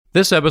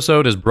This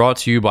episode is brought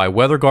to you by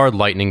WeatherGuard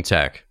Lightning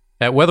Tech.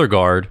 At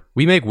WeatherGuard,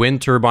 we make wind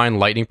turbine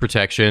lightning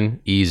protection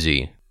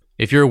easy.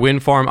 If you're a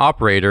wind farm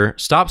operator,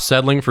 stop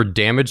settling for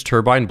damaged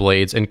turbine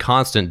blades and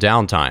constant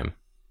downtime.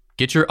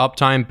 Get your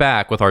uptime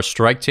back with our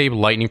Strike Tape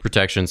lightning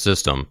protection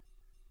system.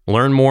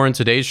 Learn more in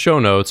today's show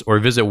notes or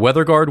visit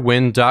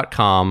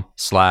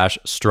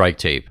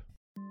weatherguardwind.com/striketape.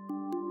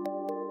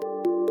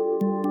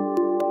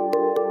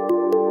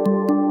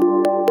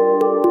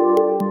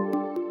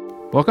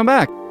 Welcome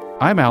back.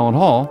 I'm Alan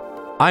Hall.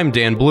 I'm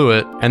Dan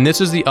Blewett, and this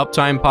is the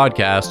Uptime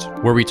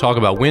Podcast, where we talk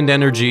about wind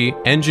energy,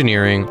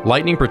 engineering,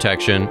 lightning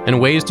protection,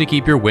 and ways to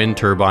keep your wind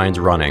turbines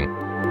running.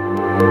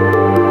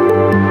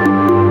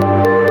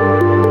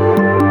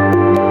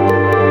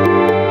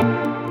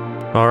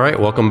 All right,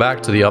 welcome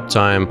back to the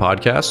Uptime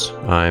Podcast.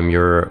 I'm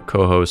your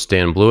co-host,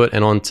 Dan Blewett,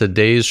 and on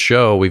today's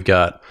show, we've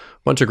got a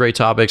bunch of great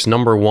topics.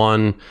 Number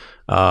one,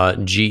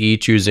 GE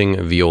choosing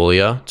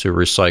Veolia to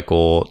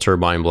recycle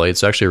turbine blades.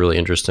 It's actually a really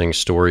interesting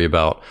story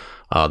about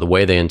the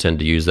way they intend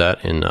to use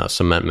that in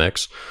cement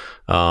mix.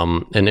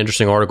 An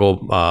interesting article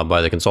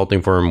by the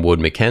consulting firm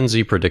Wood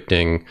Mackenzie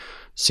predicting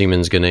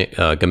Siemens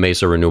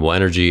Gamesa Renewable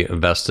Energy,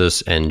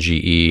 Vestas, and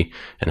GE,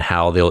 and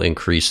how they'll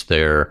increase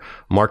their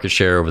market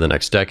share over the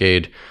next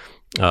decade.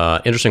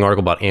 Interesting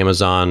article about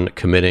Amazon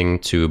committing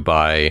to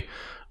buy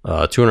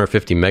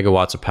 250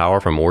 megawatts of power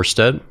from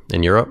Ørsted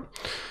in Europe.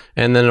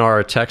 And then in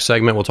our tech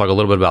segment, we'll talk a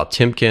little bit about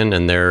Timken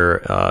and their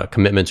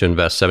commitment to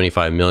invest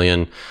 $75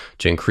 million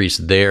to increase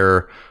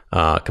their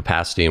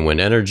capacity in wind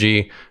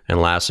energy.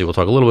 And lastly, we'll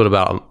talk a little bit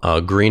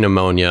about green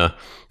ammonia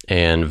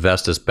and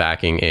Vestas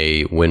backing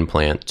a wind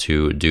plant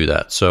to do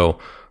that. So,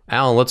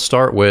 Alan, let's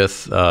start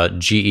with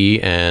GE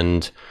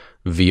and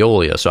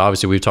Veolia. So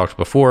obviously, we've talked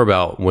before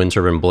about wind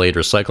turbine blade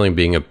recycling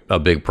being a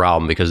big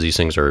problem because these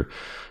things are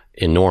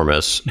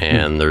enormous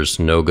and there's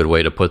no good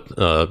way to put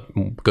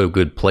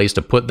good place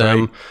to put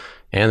them, right.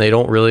 And they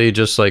don't really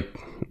just like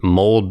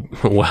mold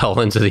well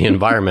into the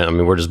environment. I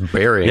mean, we're just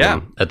burying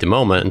them at the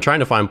moment and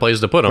trying to find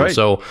places to put them. Right.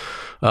 So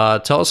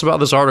tell us about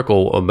this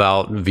article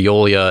about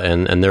Veolia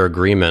and their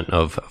agreement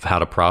of how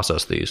to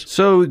process these.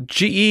 So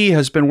GE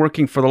has been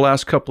working for the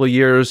last couple of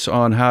years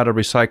on how to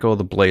recycle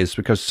the blades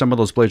because some of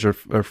those blades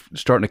are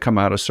starting to come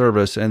out of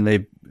service, and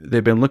they've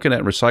been looking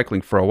at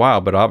recycling for a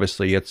while, but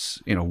obviously it's,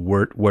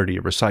 where do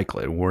you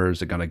recycle it? Where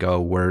is it going to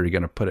go? Where are you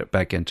going to put it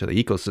back into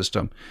the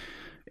ecosystem?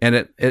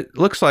 And it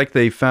looks like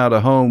they found a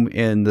home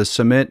in the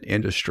cement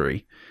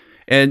industry.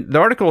 And the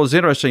article is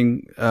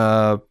interesting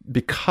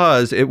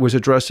because it was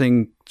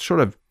addressing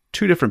sort of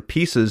two different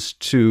pieces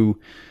to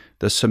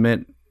the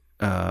cement.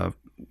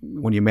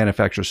 When you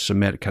manufacture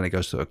cement, it kind of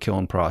goes through a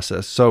kiln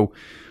process. So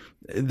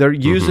they're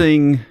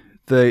using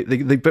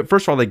but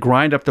first of all, they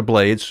grind up the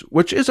blades,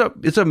 which is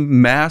a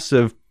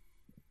massive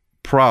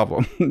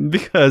problem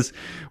because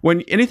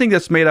when anything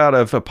that's made out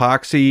of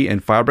epoxy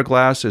and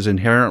fiberglass is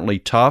inherently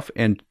tough,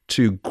 and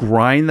to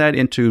grind that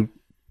into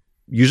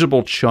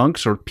usable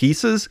chunks or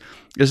pieces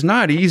is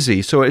not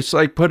easy. So it's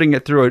like putting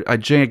it through a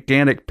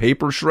gigantic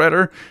paper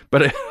shredder,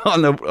 but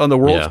on the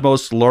world's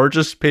most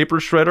largest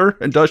paper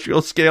shredder,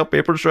 industrial scale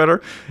paper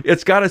shredder.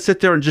 It's got to sit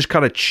there and just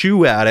kind of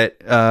chew at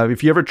it.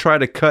 If you ever try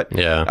to cut,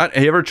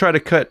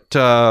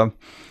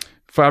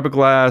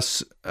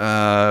 fiberglass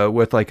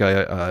with like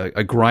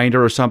a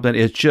grinder or something,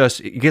 it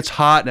gets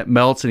hot and it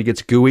melts and it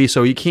gets gooey.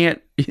 So you can't.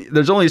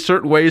 There's only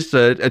certain ways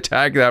to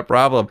attack that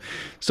problem.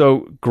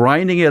 So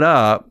grinding it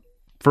up.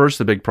 First,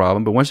 the big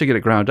problem, but once you get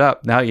it ground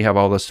up, now you have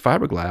all this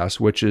fiberglass,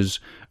 which is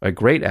a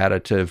great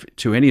additive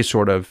to any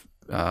sort of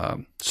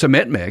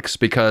cement mix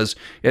because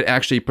it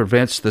actually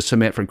prevents the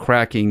cement from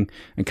cracking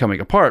and coming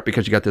apart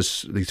because you got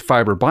these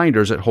fiber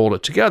binders that hold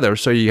it together.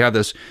 So you have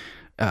this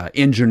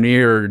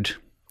engineered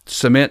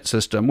cement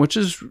system, which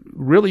is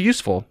really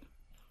useful.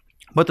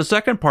 But the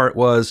second part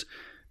was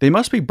they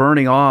must be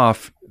burning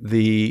off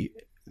the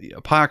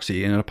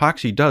epoxy, and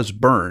epoxy does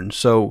burn.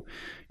 So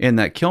in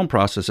that kiln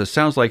process, it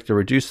sounds like they're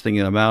reducing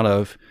the amount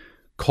of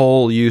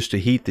coal used to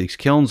heat these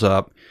kilns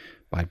up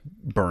by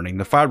burning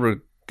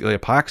the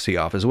epoxy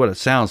off is what it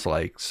sounds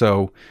like.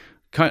 So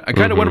I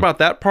kind of went about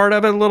that part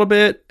of it a little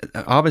bit.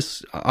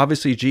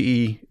 Obviously,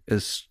 GE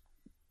is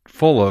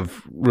full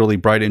of really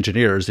bright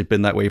engineers. They've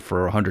been that way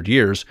for 100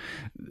 years.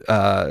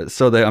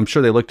 So I'm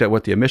sure they looked at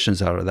what the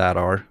emissions out of that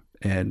are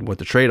and what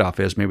the trade-off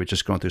is, maybe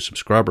just going through some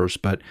scrubbers.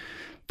 But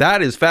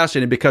that is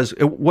fascinating because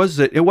it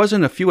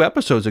wasn't a few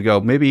episodes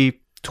ago, maybe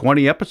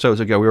 20 episodes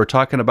ago, we were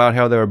talking about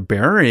how they're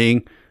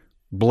burying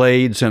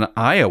blades in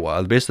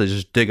Iowa, basically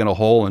just digging a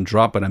hole and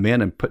dropping them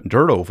in and putting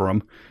dirt over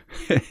them.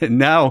 And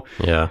now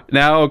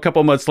a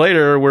couple of months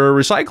later, we're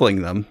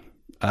recycling them.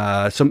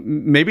 So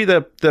maybe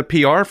the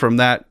PR from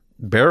that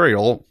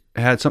burial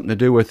had something to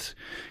do with,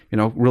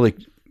 really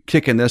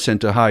kicking this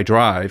into high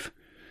drive.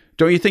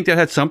 Don't you think that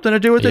had something to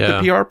do with it,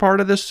 the PR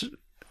part of this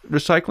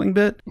recycling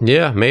bit?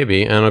 Yeah,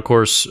 maybe. And of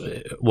course,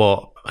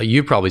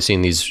 you've probably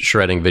seen these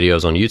shredding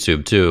videos on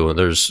YouTube too.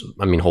 There's,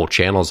 whole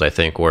channels, I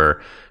think,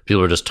 where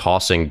people are just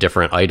tossing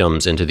different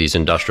items into these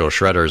industrial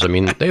shredders.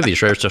 They have these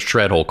shredders to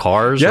shred whole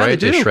cars, right?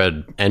 They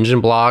shred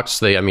engine blocks.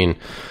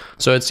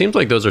 So it seems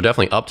like those are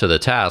definitely up to the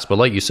task. But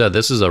like you said,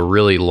 this is a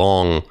really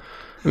long.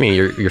 I mean,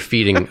 you're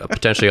feeding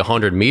potentially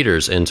 100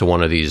 meters into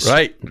one of these,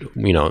 right?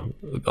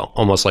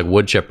 Almost like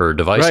wood chipper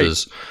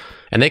devices, right.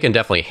 And they can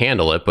definitely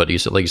handle it. But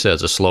like you said,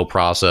 it's a slow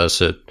process.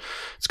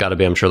 It's got to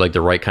be, I'm sure, like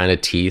the right kind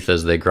of teeth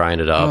as they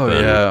grind it up. Oh,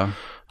 yeah.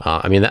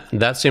 I mean,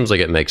 that seems like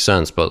it makes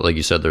sense, but like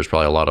you said, there's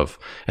probably a lot of,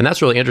 and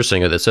that's really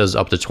interesting that it says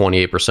up to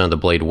 28% of the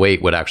blade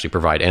weight would actually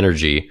provide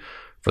energy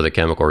for the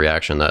chemical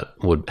reaction that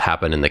would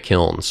happen in the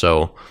kiln.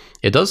 So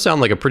it does sound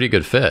like a pretty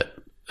good fit,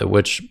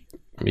 which,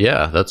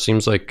 yeah, that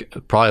seems like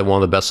probably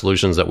one of the best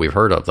solutions that we've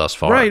heard of thus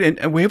far. Right,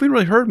 and we haven't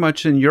really heard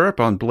much in Europe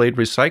on blade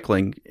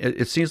recycling.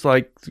 It seems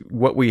like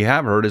what we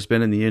have heard has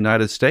been in the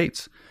United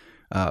States.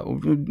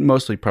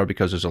 Mostly probably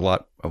because there's a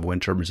lot of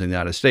wind turbines in the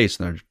United States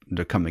and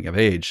they're coming of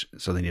age,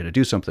 so they need to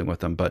do something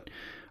with them. But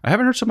I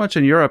haven't heard so much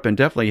in Europe, and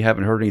definitely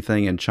haven't heard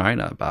anything in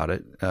China about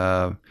it.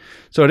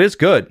 So it is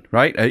good,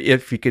 right?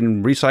 If you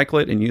can recycle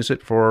it and use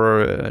it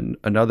for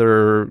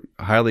another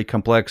highly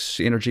complex,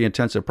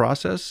 energy-intensive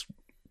process,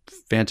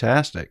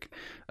 fantastic.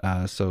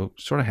 So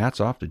sort of hats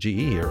off to GE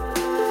here.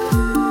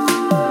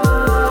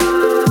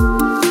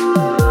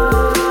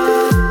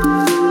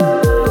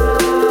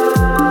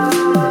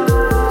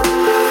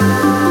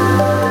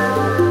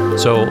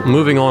 So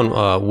moving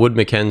on, Wood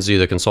Mackenzie,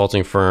 the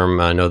consulting firm,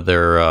 I know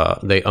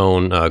they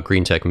own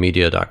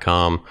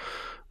greentechmedia.com.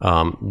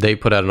 They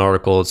put out an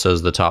article that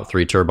says the top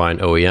 3 turbine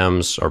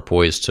OEMs are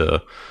poised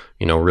to,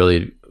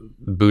 really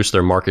boost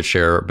their market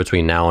share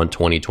between now and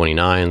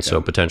 2029. Okay.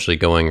 So potentially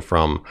going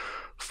from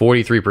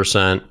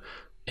 43%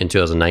 in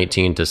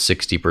 2019 to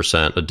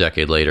 60% a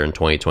decade later in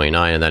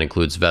 2029. And that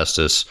includes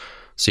Vestas,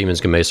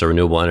 Siemens Gamesa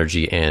Renewable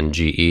Energy, and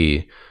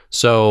GE.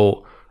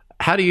 So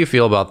how do you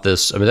feel about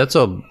this? I mean, that's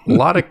a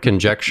lot of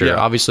conjecture. Yeah.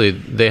 Obviously,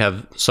 they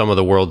have some of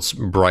the world's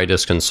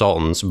brightest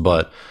consultants,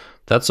 but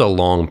that's a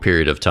long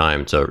period of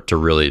time to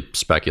really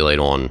speculate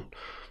on,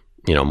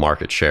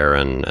 market share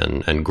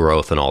and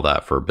growth and all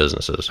that for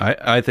businesses.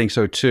 I think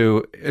so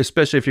too,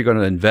 especially if you're going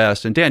to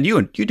invest. And Dan,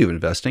 you do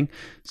investing,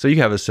 so you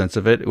have a sense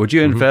of it. Would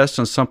you invest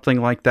in something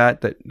like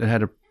that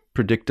had a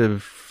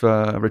predictive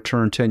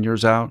return 10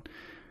 years out?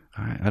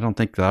 I don't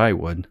think that I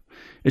would.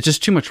 It's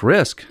just too much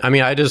risk. I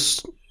mean, I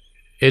just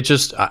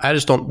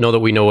don't know that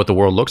we know what the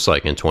world looks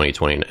like in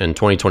 2020 and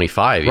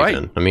 2025 right.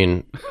 even. I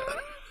mean,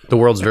 the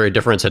world's very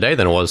different today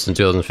than it was in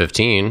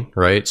 2015,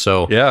 right?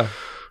 So, yeah.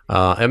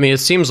 I mean, it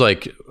seems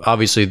like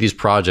obviously these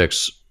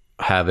projects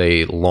have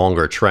a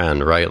longer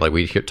trend, right? Like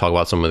we talk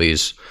about some of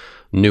these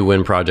new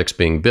wind projects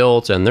being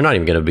built, and they're not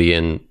even going to be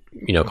in,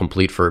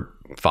 complete for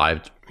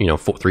 3,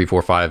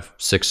 4, 5,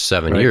 6,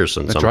 7 right. years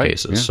in That's some right.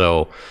 cases. Yeah.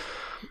 So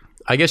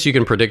I guess you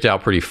can predict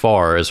out pretty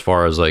far as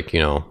like,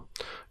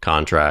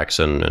 contracts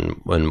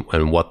and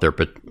what they're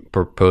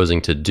proposing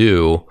to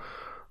do,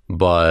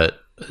 but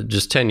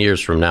just 10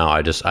 years from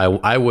now,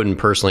 I wouldn't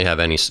personally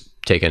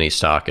take any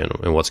stock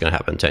in what's going to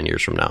happen 10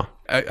 years from now.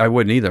 I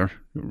wouldn't either.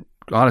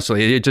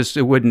 Honestly,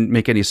 it wouldn't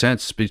make any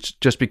sense,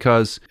 just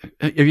because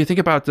if you think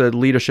about the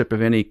leadership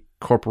of any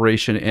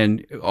corporation,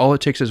 and all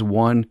it takes is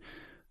one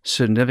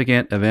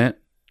significant event,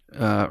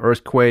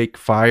 earthquake,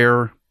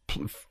 fire,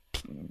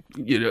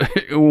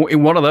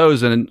 in one of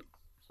those, and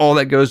all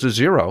that goes to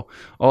zero.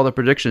 All the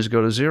predictions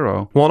go to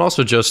zero. Well, and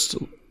also just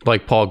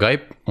like Paul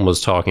Geip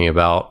was talking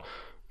about,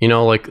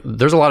 like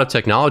there's a lot of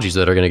technologies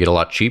that are going to get a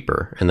lot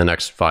cheaper in the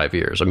next 5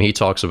 years. I mean, he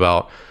talks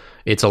about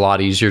it's a lot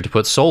easier to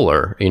put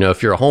solar.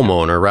 If you're a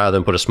homeowner, rather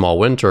than put a small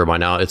wind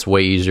turbine out, it's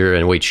way easier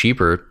and way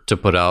cheaper to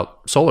put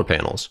out solar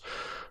panels.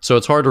 So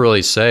it's hard to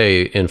really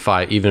say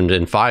even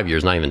in 5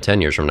 years, not even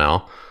 10 years from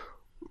now,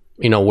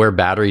 where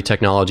battery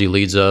technology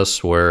leads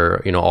us,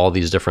 where, all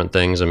these different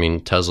things. I mean,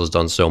 Tesla's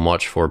done so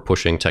much for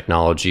pushing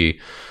technology,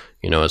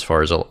 as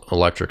far as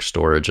electric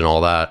storage and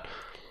all that.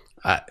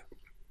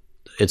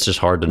 It's just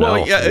hard to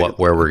know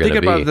where we're going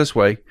to be. Think about it this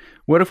way.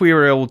 What if we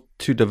were able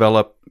to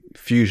develop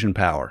fusion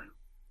power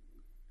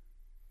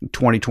in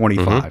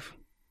 2025? Mm-hmm.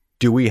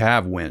 Do we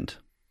have wind?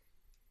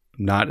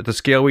 Not at the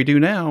scale we do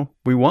now.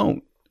 We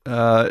won't.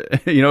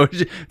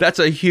 That's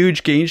a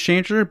huge game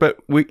changer, but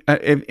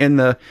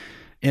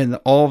in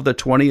all of the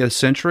 20th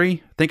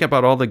century, think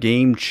about all the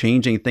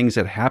game-changing things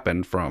that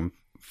happened, from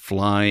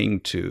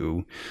flying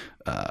to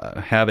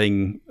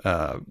having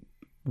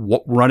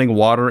running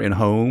water in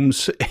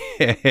homes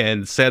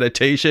and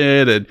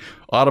sanitation and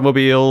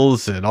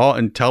automobiles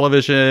and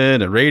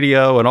television and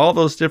radio and all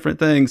those different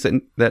things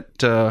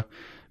that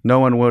no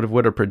one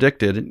would have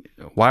predicted.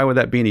 Why would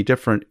that be any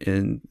different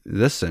in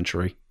this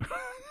century?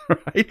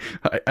 Right?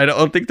 I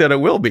don't think that it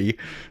will be.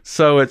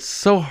 So it's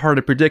so hard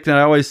to predict. And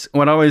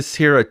when I always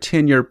hear a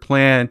 10-year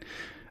plan,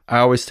 I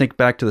always think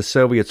back to the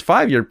Soviets'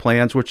 5-year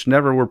plans, which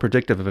never were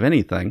predictive of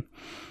anything.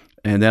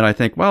 And then I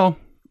think, well,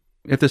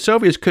 if the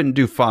Soviets couldn't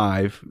do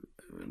 5,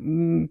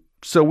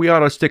 so we ought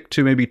to stick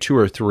to maybe 2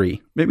 or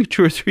 3. Maybe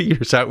 2 or 3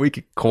 years out, we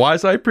could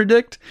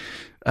quasi-predict.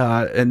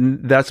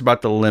 And that's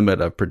about the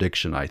limit of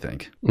prediction, I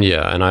think.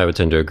 Yeah, and I would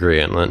tend to agree.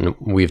 And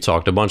we've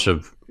talked a bunch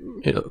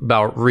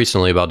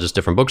about just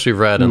different books we've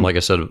read. And like I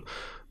said,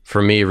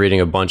 for me,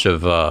 reading a bunch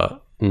of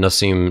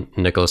Nassim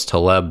Nicholas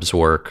Taleb's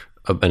work,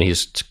 and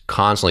he's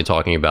constantly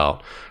talking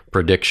about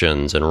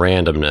predictions and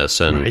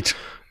randomness and Right.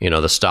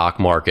 the stock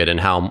market, and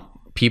how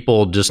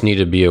people just need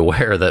to be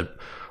aware that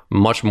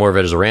much more of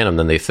it is random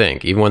than they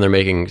think. Even when they're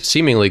making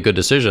seemingly good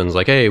decisions,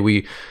 like, hey,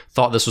 we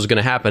thought this was going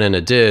to happen and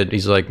it did.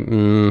 He's like,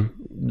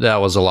 that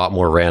was a lot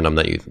more random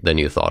than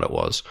you thought it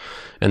was.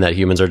 And that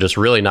humans are just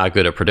really not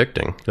good at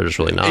predicting. They're just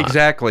really not.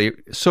 Exactly.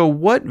 So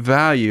what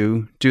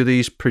value do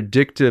these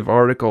predictive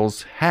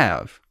articles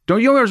have?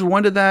 Don't you always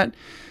wonder that?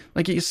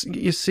 Like you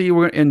see,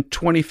 we're in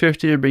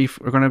 2050, we're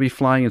going to be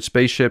flying in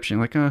spaceships. And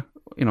you're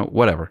like,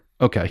 whatever.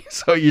 Okay.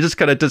 So you just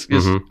kind of just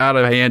out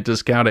of hand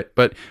discount it.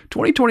 But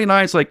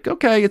 2029 is like,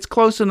 okay, it's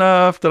close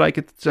enough that I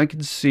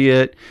could see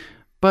it.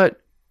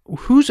 But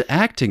who's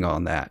acting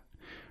on that?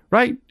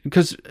 Right?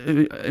 Because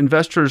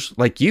investors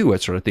like you,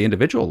 at sort of the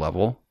individual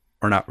level,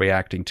 are not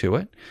reacting to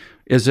it.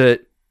 Is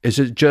it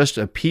just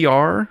a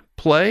PR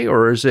play,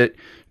 or is it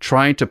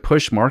trying to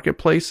push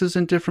marketplaces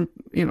in different,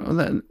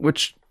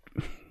 which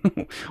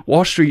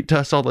Wall Street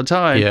does all the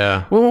time?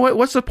 Yeah. Well,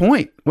 what's the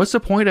point? What's the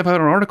point of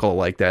having an article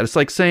like that? It's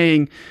like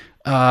saying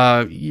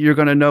you're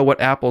going to know what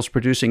Apple's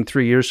producing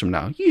 3 years from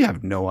now. You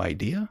have no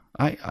idea.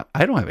 I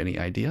don't have any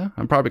idea.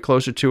 I'm probably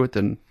closer to it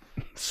than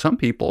some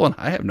people, and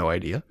I have no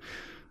idea.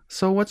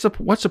 So what's the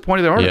point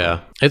of the article? Yeah,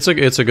 it's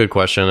a good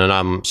question, and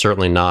I'm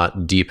certainly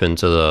not deep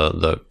into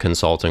the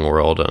consulting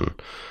world,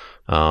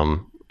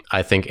 and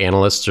I think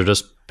analysts are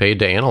just paid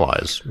to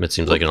analyze. It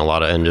seems like in a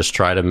lot of, and just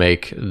try to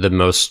make the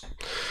most.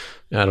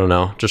 I don't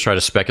know, just try to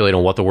speculate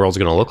on what the world's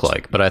going to look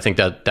like. But I think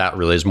that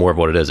really is more of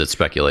what it is. It's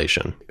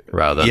speculation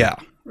rather than... Yeah,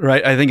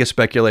 right. I think it's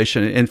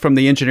speculation. And from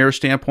the engineer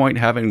standpoint,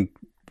 having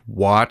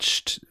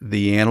watched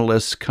the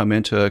analysts come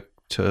into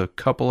a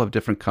couple of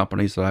different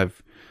companies that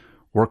I've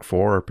worked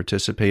for or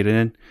participated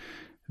in,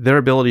 their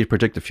ability to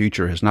predict the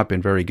future has not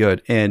been very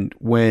good. And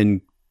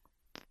when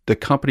the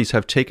companies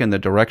have taken the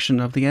direction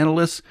of the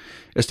analysts,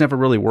 it's never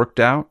really worked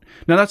out.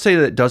 Now, not saying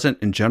that it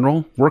doesn't in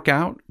general work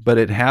out, but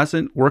it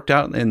hasn't worked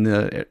out in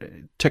the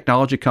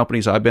technology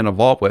companies I've been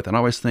involved with. And I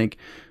always think,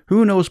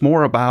 who knows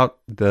more about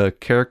the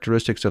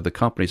characteristics of the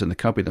companies than the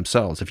company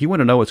themselves? If you want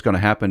to know what's going to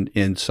happen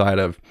inside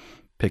of,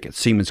 pick it,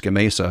 Siemens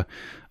Gamesa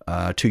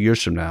 2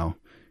 years from now,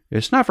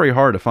 it's not very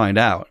hard to find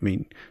out. I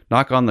mean,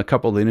 knock on the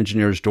couple of the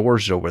engineers'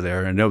 doors over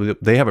there and know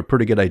that they have a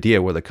pretty good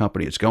idea where the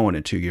company is going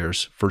in 2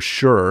 years, for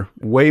sure,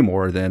 way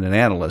more than an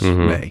analyst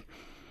may.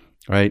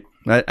 Right?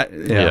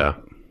 Yeah.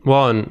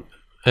 Well,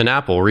 and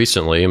Apple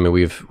recently, I mean,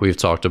 we've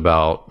talked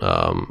about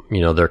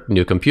their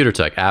new computer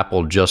tech.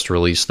 Apple just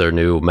released their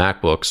new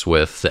MacBooks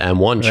with the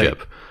M1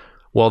 chip.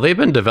 Well, they've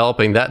been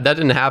developing that. That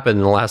didn't happen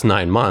in the last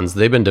 9 months.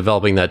 They've been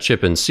developing that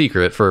chip in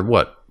secret for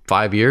what?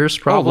 5 years,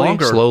 probably.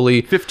 Longer.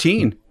 Slowly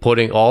 15.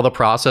 Putting all the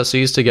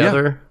processes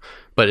together.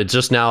 But it's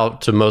just now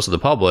to most of the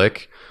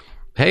public,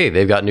 hey,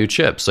 they've got new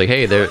chips. Like,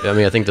 hey,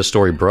 I think the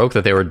story broke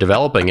that they were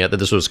developing it, that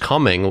this was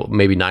coming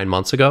maybe 9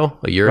 months ago,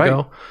 a year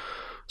ago.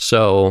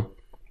 So,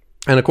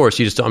 and of course,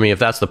 if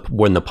that's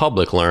when the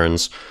public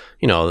learns,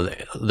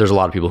 there's a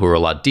lot of people who are a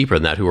lot deeper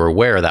than that, who are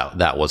aware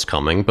that was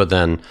coming. But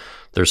then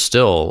there's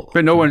still,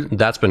 but no one,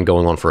 that's been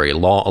going on for a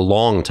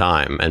long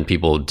time, and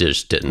people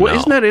just didn't know.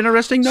 Isn't that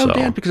interesting, though,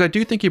 Dan? Because I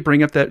do think you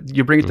bring at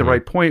the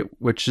right point,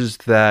 which is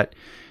that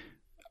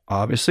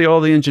obviously all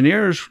the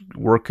engineers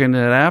working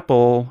at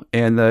Apple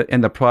and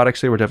the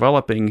products they were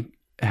developing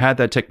had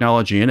that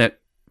technology in it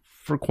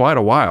for quite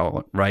a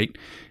while, right?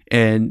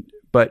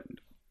 But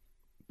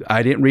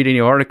I didn't read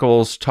any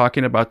articles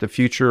talking about the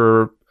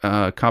future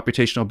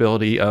computational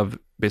ability of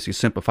basically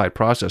simplified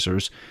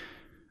processors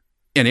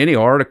in any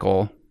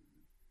article,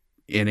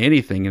 in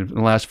anything in the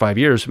last 5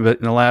 years. But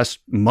in the last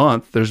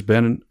month, there's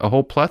been a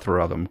whole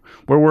plethora of them.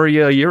 Where were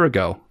you a year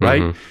ago,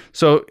 right?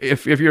 So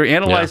if you're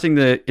analyzing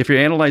the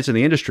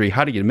industry,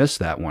 how do you miss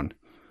that one?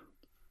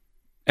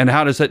 And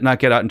how does it not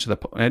get into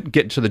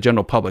the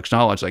general public's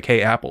knowledge? Like,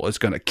 hey, Apple is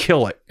going to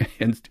kill it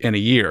in a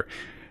year.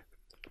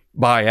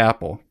 Buy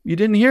Apple. You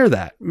didn't hear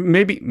that.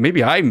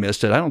 Maybe I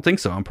missed it. I don't think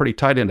so. I'm pretty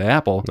tied into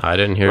Apple. I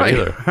didn't hear it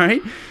either.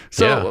 Right?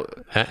 So,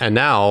 and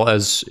now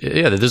this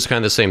is kind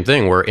of the same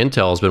thing where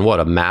Intel has been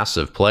a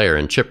massive player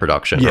in chip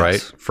production, right?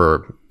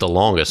 For the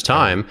longest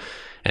time.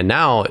 And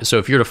now, so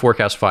if you're to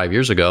forecast 5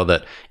 years ago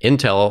that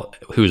Intel,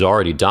 who's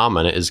already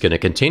dominant, is going to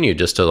continue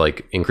just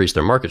to increase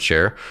their market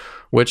share,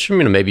 which,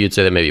 maybe you'd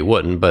say that maybe it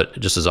wouldn't, but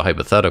just as a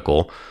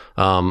hypothetical,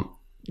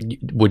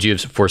 would you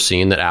have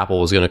foreseen that Apple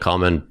was going to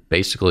come and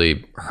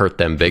basically hurt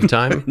them big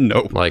time?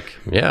 No.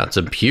 It's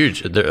a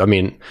huge...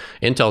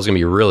 Intel's going to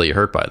be really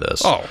hurt by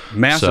this. Oh,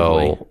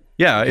 massively. So,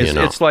 yeah,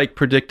 it's like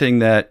predicting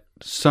that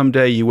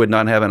someday you would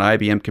not have an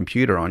IBM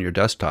computer on your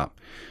desktop,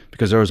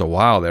 because there was a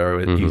while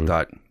there you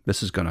thought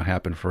this is going to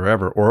happen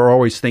forever, or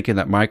always thinking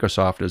that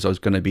Microsoft is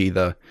going to be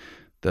the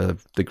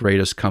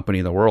greatest company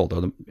in the world,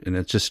 and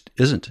it just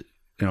isn't.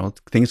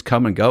 Things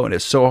come and go, and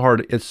it's so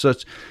hard.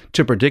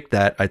 To predict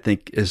that, I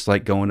think, is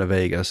like going to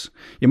Vegas.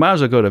 You might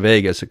as well go to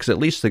Vegas, because at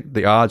least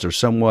the odds are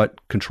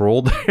somewhat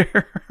controlled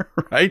there,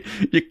 right?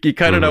 You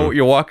kind of know what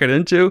you're walking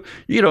into.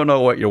 You don't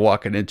know what you're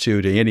walking into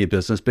to any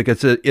business,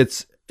 because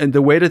it's And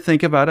the way to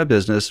think about a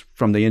business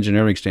from the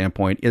engineering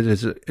standpoint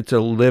is it's a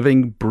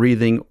living,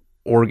 breathing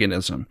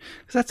organism.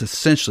 Because that's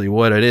essentially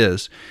what it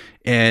is.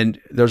 And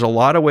there's a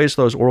lot of ways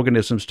for those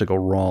organisms to go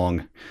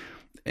wrong.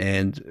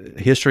 And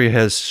history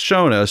has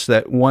shown us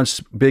that once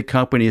big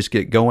companies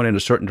get going in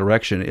a certain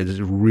direction, it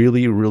is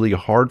really, really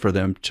hard for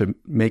them to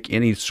make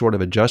any sort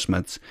of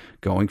adjustments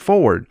going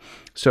forward.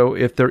 So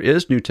if there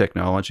is new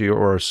technology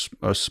or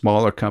a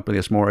smaller company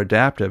that's more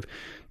adaptive,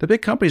 the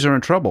big companies are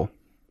in trouble.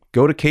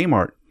 Go to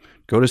Kmart,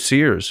 go to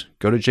Sears,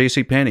 go to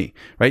JCPenney,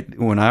 right?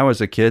 When I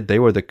was a kid, they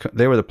were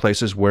the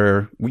places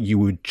where you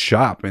would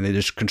shop, and they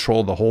just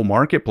controlled the whole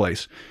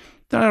marketplace.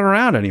 They're not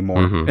around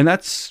anymore. Mm-hmm. And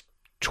that's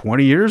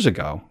 20 years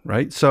ago,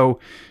 right? So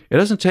it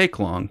doesn't take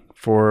long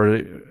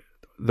for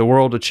the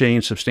world to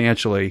change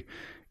substantially.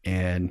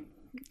 And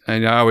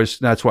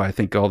that's why I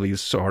think all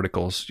these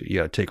articles you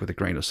got to take with a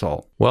grain of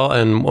salt. Well,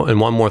 and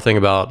one more thing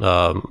about,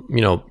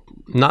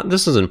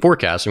 this isn't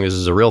forecasting, this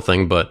is a real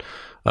thing, but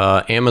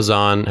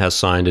Amazon has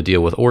signed a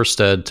deal with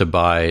Ørsted to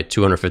buy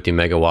 250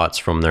 megawatts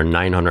from their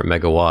 900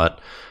 megawatt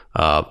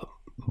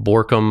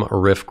Borkum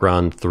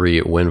Riffgrund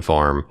 3 wind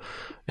farm.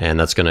 And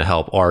that's going to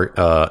help our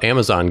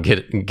Amazon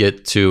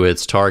get to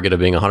its target of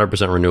being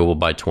 100% renewable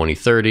by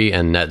 2030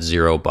 and net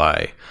zero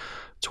by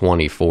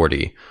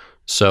 2040.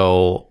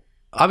 So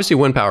obviously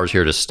wind power is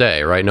here to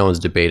stay, right? No one's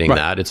debating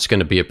that. It's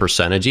going to be a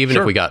percentage, even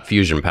if we got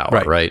fusion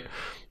power, right?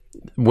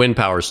 Wind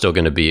power is still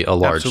going to be a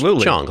large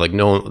chunk. Like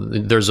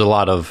there's a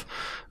lot of,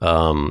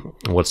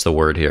 what's the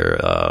word here?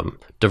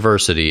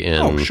 Diversity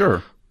in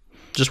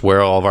just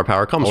where all of our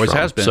power comes from.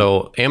 Has been.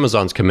 So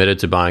Amazon's committed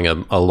to buying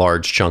a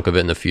large chunk of it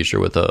in the future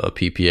with a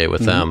PPA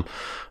with them.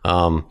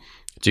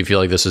 Do you feel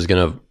like this is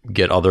going to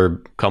get other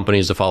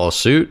companies to follow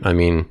suit? I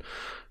mean,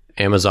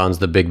 Amazon's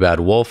the big bad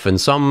wolf in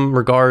some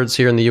regards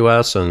here in the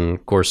US, and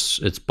of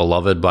course it's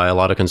beloved by a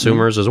lot of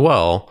consumers as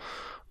well.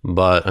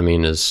 But I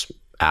mean, is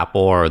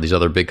Apple or these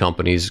other big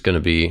companies going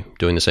to be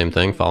doing the same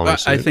thing, following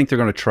suit? I think they're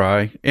going to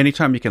try.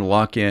 Anytime you can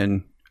lock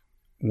in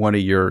one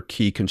of your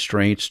key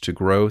constraints to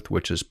growth,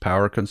 which is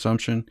power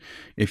consumption,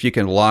 if you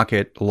can lock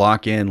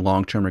in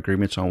long-term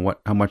agreements on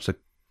how much the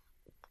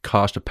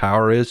cost of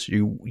power is,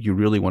 you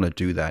really want to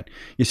do that.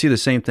 You see the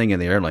same thing in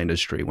the airline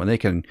industry when they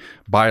can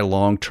buy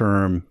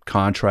long-term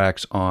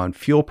contracts on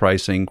fuel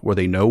pricing where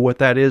they know what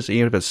that is,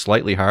 even if it's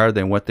slightly higher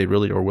than what they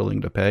really are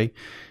willing to pay.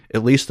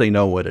 At least they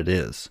know what it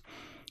is.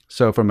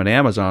 So from an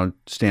Amazon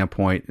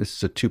standpoint, this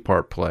is a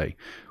two-part play.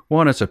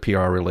 One, it's a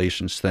PR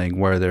relations thing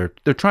where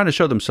they're trying to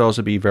show themselves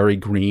to be very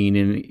green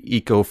and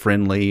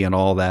eco-friendly and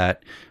all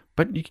that.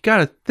 But you got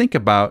to think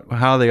about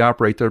how they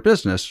operate their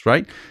business,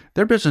 right?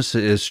 Their business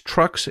is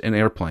trucks and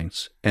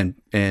airplanes and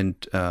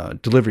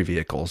delivery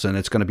vehicles, and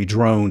it's going to be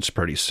drones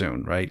pretty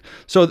soon, right?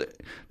 So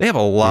they have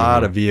a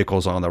lot of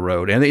vehicles on the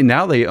road, and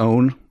now they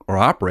own or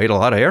operate a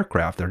lot of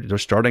aircraft. They're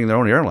starting their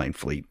own airline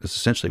fleet. That's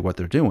essentially what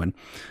they're doing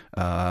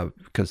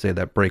because they had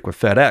that break with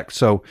FedEx.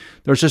 So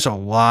there's just a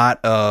lot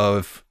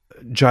of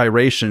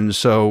gyrations.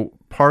 So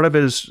part of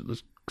it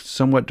is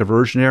somewhat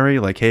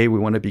diversionary, like, hey, we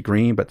want to be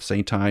green, but at the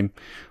same time,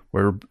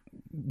 we're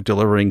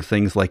delivering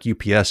things like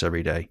UPS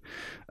every day.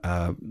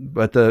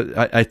 But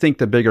I think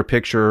the bigger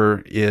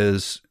picture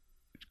is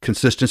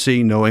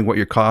consistency, knowing what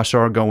your costs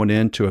are going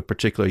into a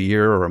particular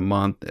year or a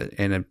month,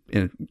 and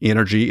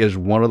energy is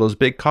one of those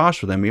big costs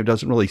for them. It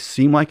doesn't really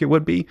seem like it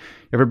would be.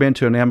 Ever been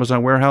to an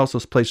Amazon warehouse?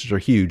 Those places are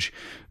huge.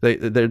 They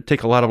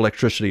take a lot of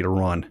electricity to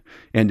run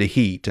and to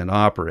heat and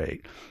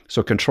operate.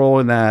 So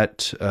controlling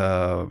that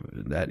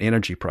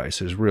energy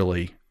price is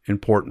really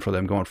important for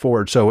them going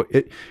forward. So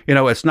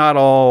it's not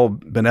all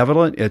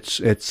benevolent.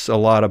 It's a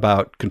lot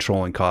about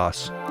controlling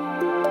costs.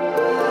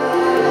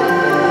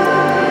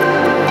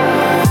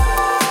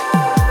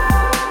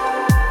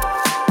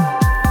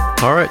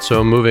 All right,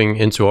 so moving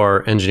into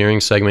our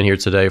engineering segment here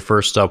today.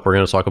 First up, we're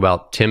going to talk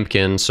about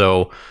Timken.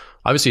 So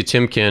obviously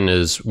Timken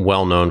is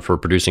well known for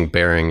producing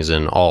bearings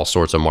in all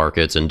sorts of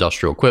markets,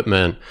 industrial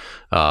equipment,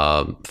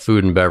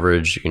 food and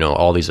beverage,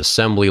 all these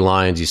assembly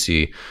lines. You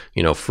see,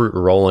 fruit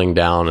rolling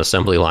down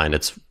assembly line.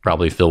 It's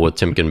probably filled with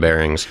Timken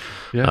bearings.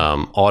 Yeah.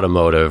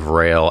 Automotive,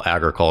 rail,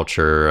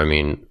 agriculture. I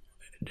mean,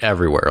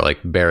 everywhere, like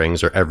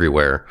bearings are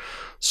everywhere.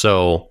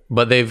 So,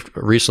 but they've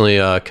recently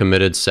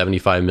committed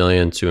 $75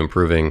 million to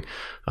improving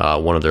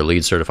one of their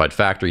LEED certified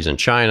factories in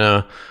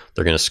China.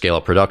 They're going to scale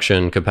up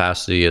production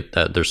capacity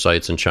at their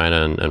sites in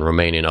China and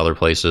Romania and other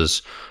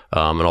places,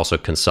 and also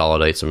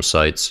consolidate some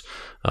sites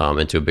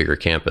into a bigger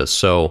campus.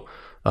 So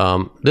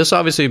this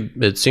obviously,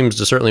 it seems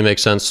to certainly make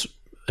sense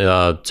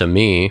to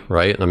me,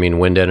 right? I mean,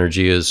 wind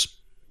energy is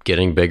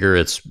getting bigger.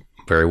 It's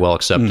very well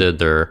accepted.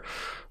 They're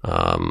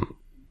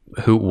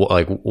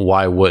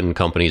why wouldn't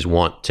companies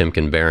want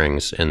Timken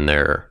bearings in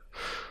their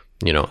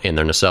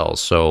nacelles?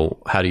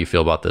 So how do you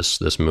feel about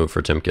this move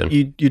for Timken?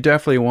 You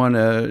definitely want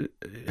to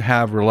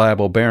have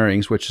reliable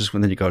bearings, which is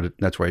when then you go to,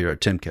 that's why you're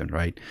at Timken,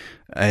 right?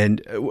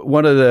 And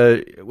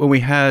when we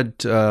had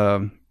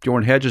Jordan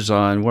Hedges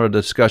on, one of the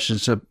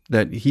discussions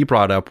that he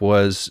brought up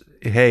was,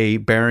 hey,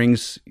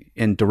 bearings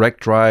in direct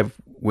drive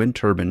wind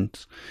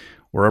turbines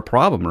were a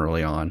problem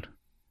early on.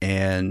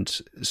 And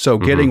so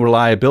getting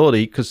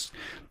reliability, because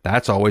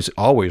that's always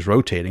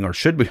rotating, or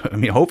should be. I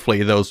mean,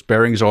 hopefully those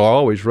bearings are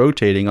always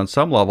rotating on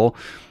some level.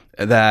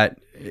 That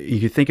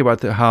you think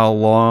about how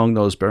long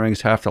those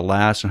bearings have to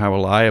last and how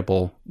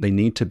reliable they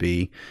need to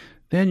be.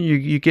 Then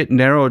you get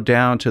narrowed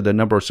down to the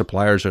number of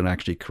suppliers that can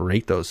actually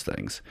create those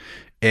things.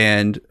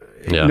 And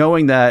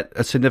knowing that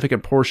a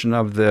significant portion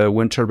of the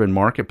wind turbine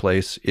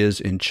marketplace is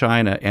in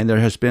China, and there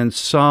has been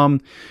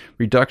some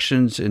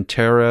reductions in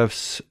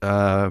tariffs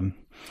that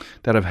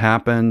have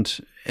happened,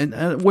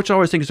 and which I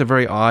always think is a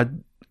very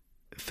odd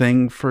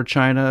thing for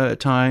China at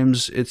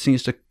times. It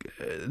seems to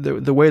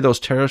the way those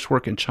tariffs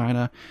work in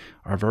China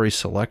are very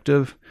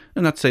selective.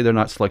 And not to say they're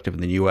not selective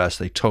in the U.S.,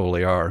 they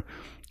totally are.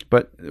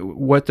 But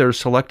what they're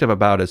selective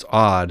about is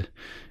odd.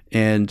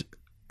 And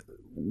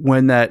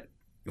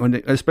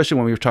especially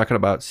when we were talking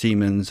about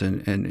Siemens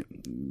and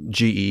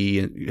GE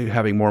and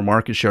having more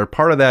market share,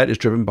 part of that is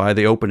driven by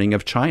the opening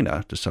of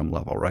China to some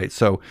level, right?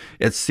 So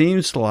it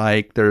seems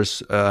like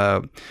there's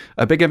a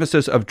big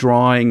emphasis of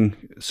drawing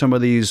some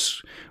of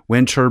these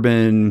wind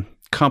turbine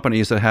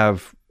companies that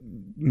have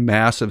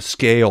massive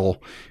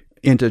scale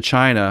into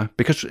China,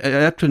 because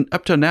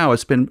up to now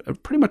it's been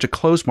pretty much a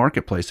closed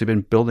marketplace. They've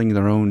been building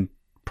their own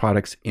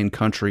products in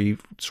country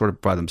sort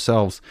of by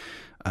themselves,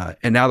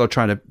 and now they're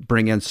trying to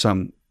bring in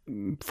some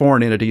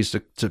foreign entities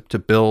to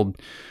build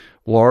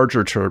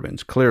larger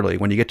turbines. Clearly,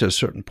 when you get to a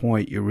certain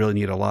point, you really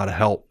need a lot of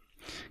help.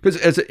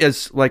 Because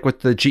as like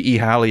with the GE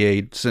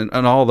Haliades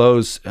and all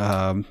those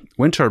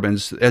wind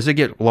turbines, as they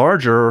get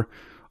larger,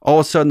 all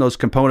of a sudden those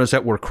components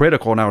that were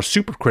critical now are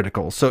super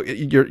critical. So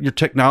your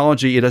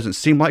technology, it doesn't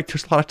seem like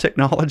there's a lot of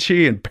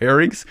technology in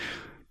bearings.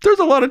 There's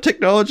a lot of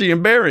technology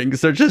in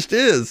bearings. There just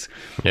is.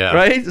 Yeah.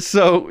 Right?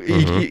 So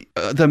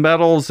the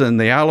metals and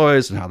the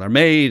alloys and how they're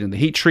made and the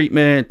heat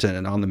treatment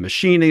and on the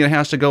machining that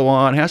has to go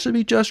on has to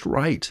be just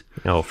right.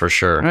 Oh, for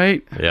sure.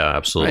 Right? Yeah,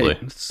 absolutely.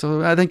 Right.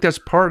 So I think that's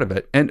part of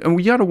it. And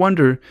we got to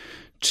wonder,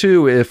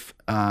 too, if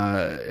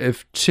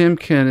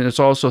Timken is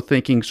also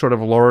thinking sort of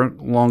a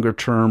longer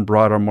term,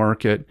 broader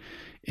market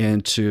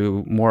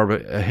into more of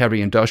a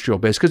heavy industrial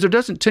base. Because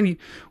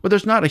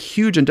there's not a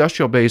huge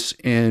industrial base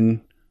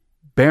in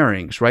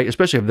bearings, right?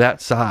 Especially of that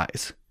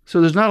size.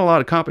 So there's not a lot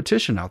of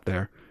competition out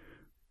there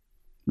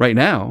right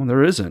now.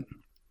 There isn't.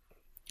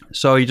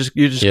 So you just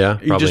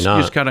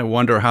kind of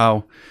wonder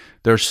how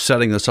they're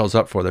setting themselves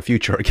up for the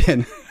future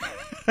again.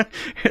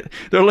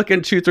 They're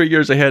looking 2-3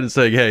 years ahead and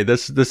saying, "Hey,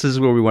 this is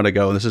where we want to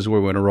go, and this is where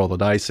we want to roll the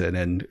dice in,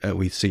 and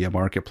we see a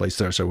marketplace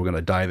there, so we're going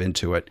to dive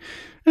into it."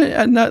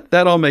 And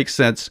that all makes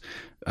sense.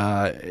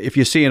 If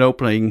you see an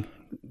opening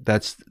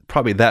that's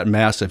probably that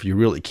massive, you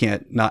really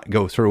can't not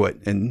go through it.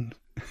 And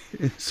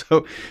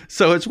so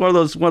it's one of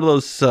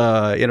those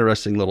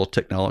interesting little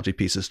technology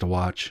pieces to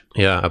watch.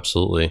 Yeah,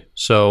 absolutely.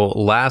 So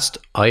last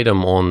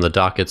item on the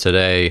docket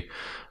today,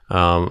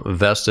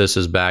 Vestas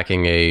is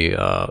backing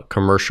a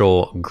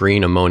commercial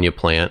green ammonia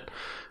plant,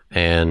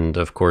 and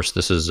of course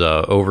this is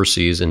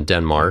overseas in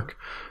Denmark.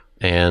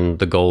 And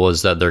the goal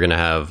is that they're going to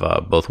have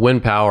both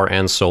wind power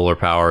and solar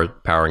power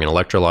powering an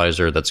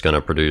electrolyzer that's going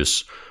to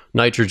produce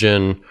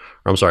hydrogen,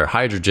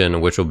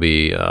 which will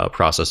be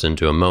processed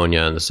into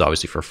ammonia. And this is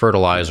obviously for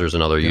fertilizers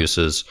and other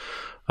uses.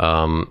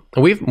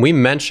 We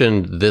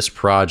mentioned this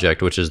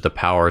project, which is the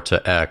Power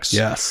to X.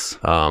 Yes.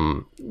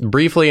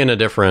 Briefly in a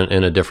different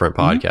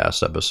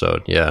podcast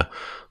episode. Yeah.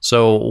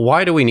 So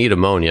why do we need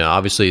ammonia?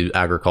 Obviously,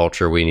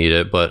 agriculture, we need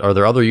it, but are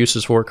there other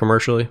uses for it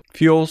commercially?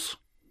 Fuels.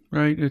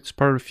 Right, it's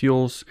part of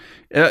fuels.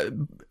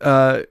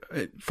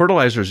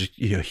 Fertilizer is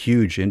a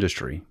huge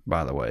industry,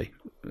 by the way.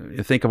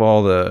 You think of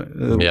all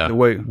the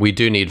way we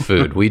do need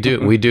food. We do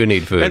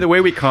need food, and the way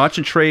we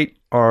concentrate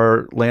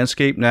our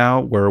landscape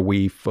now, where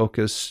we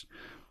focus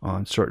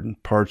on certain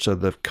parts of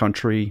the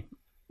country,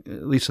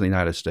 at least in the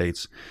United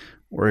States,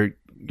 where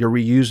you're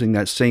reusing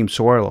that same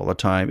soil all the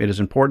time. It is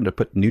important to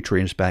put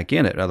nutrients back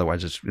in it,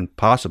 otherwise it's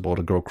impossible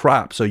to grow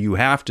crops. So you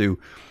have to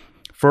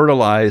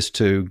fertilize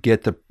to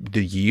get the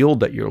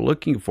yield that you're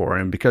looking for.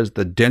 And because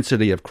the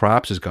density of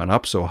crops has gone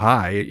up so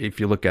high, if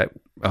you look at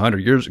 100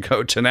 years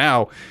ago to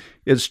now,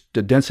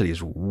 the density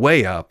is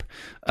way up.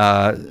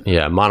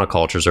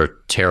 Monocultures are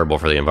terrible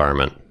for the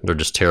environment. They're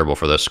just terrible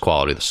for this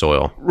quality of the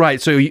soil.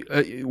 Right. So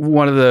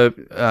one of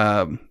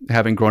the,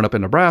 having grown up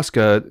in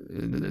Nebraska,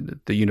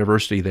 the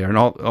university there and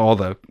a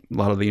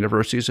lot of the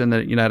universities in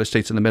the United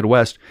States in the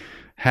Midwest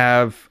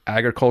have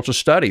agricultural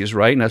studies,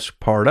 right? And that's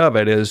part of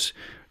it, is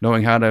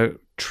knowing how to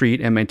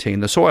treat and maintain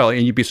the soil.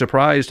 And you'd be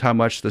surprised how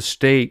much the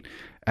state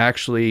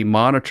actually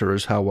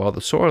monitors how well the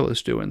soil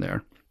is doing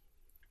there.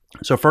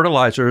 So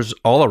fertilizers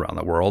all around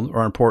the world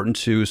are important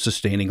to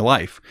sustaining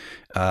life.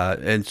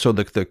 And so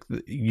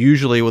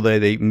usually the way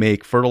they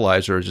make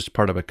fertilizer is just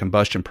part of a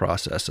combustion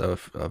process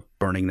of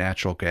burning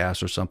natural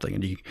gas or something.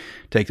 And you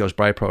take those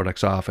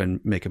byproducts off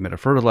and make them into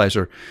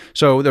fertilizer.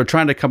 So they're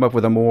trying to come up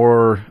with a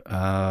more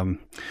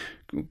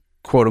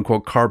quote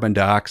unquote carbon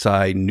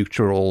dioxide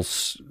neutral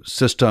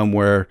system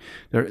where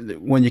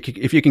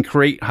if you can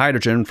create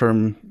hydrogen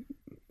from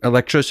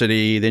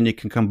electricity, then you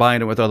can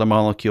combine it with other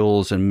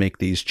molecules and make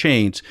these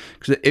chains.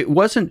 Because it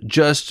wasn't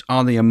just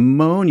on the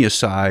ammonia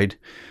side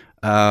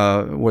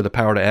where the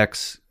power to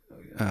X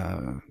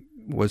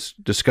was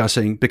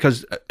discussing,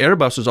 because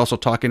Airbus was also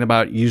talking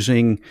about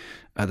using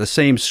the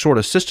same sort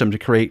of system to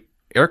create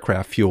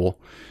aircraft fuel.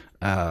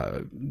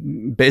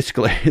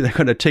 Basically, they're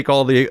going to take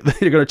all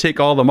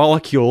the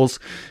molecules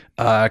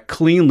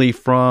cleanly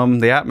from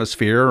the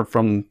atmosphere,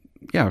 from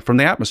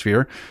the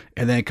atmosphere,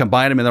 and then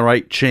combine them in the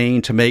right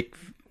chain to make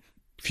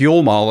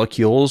fuel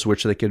molecules,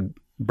 which they could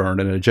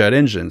burn in a jet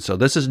engine. So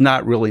this is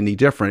not really any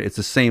different. It's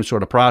the same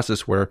sort of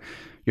process where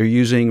you're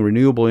using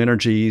renewable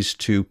energies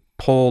to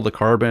pull the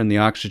carbon, the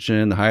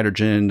oxygen, the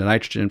hydrogen, the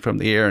nitrogen from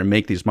the air and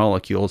make these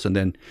molecules, and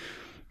then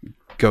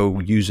go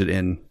use it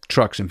in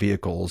trucks and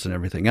vehicles and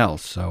everything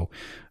else. So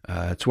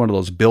it's one of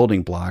those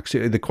building blocks.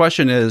 The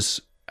question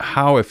is,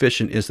 how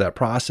efficient is that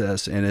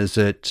process, and is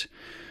it?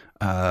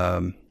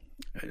 So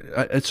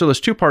there's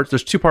two parts.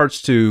 There's two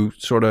parts to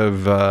sort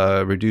of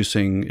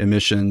reducing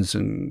emissions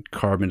and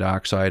carbon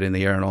dioxide in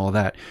the air and all of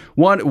that.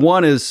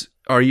 One is,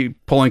 are you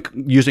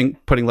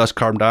putting less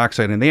carbon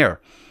dioxide in the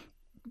air?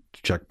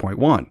 Checkpoint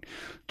one.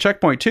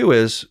 Checkpoint two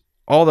is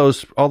all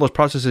those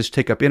processes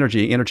take up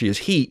energy. Energy is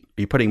heat.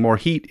 You're putting more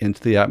heat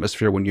into the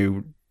atmosphere when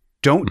you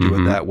don't do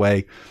it that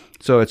way.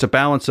 So it's a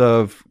balance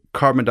of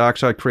carbon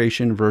dioxide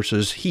creation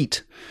versus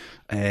heat,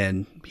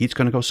 and heat's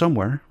going to go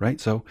somewhere,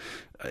 right? So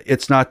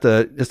it's not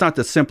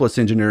the simplest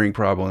engineering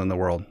problem in the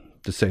world,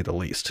 to say the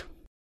least.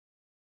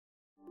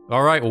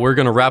 All right, well, we're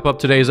going to wrap up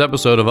today's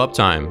episode of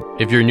Uptime.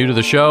 If you're new to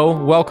the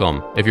show,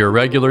 welcome. If you're a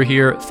regular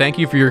here, thank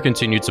you for your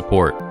continued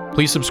support.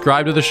 Please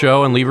subscribe to the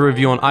show and leave a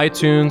review on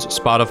iTunes,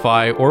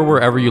 Spotify, or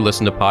wherever you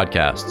listen to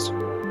podcasts.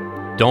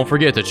 Don't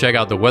forget to check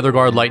out the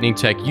WeatherGuard Lightning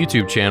Tech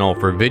YouTube channel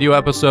for video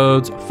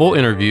episodes, full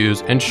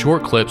interviews, and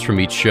short clips from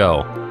each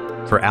show.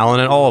 For Alan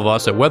and all of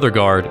us at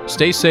WeatherGuard,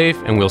 stay safe,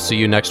 and we'll see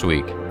you next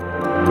week.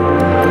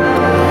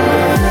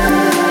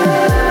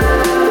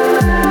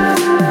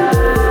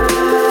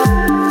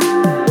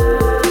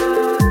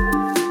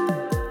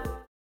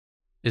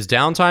 Is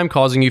downtime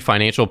causing you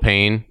financial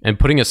pain and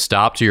putting a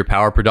stop to your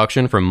power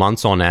production for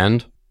months on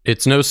end?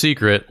 It's no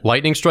secret,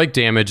 lightning strike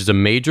damage is a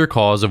major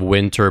cause of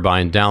wind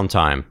turbine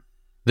downtime.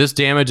 This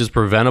damage is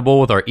preventable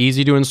with our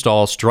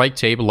easy-to-install strike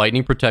tape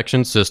lightning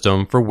protection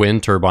system for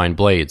wind turbine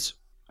blades.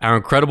 Our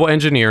incredible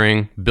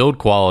engineering, build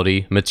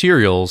quality,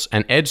 materials,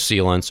 and edge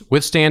sealants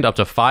withstand up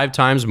to 5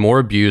 times more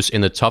abuse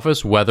in the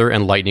toughest weather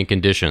and lightning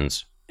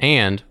conditions.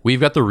 And we've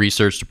got the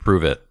research to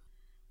prove it.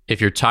 If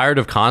you're tired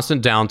of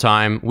constant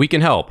downtime, we can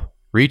help.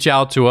 Reach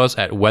out to us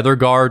at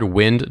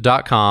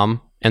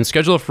weatherguardwind.com and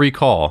schedule a free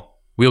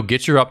call. We'll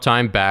get your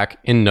uptime back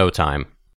in no time.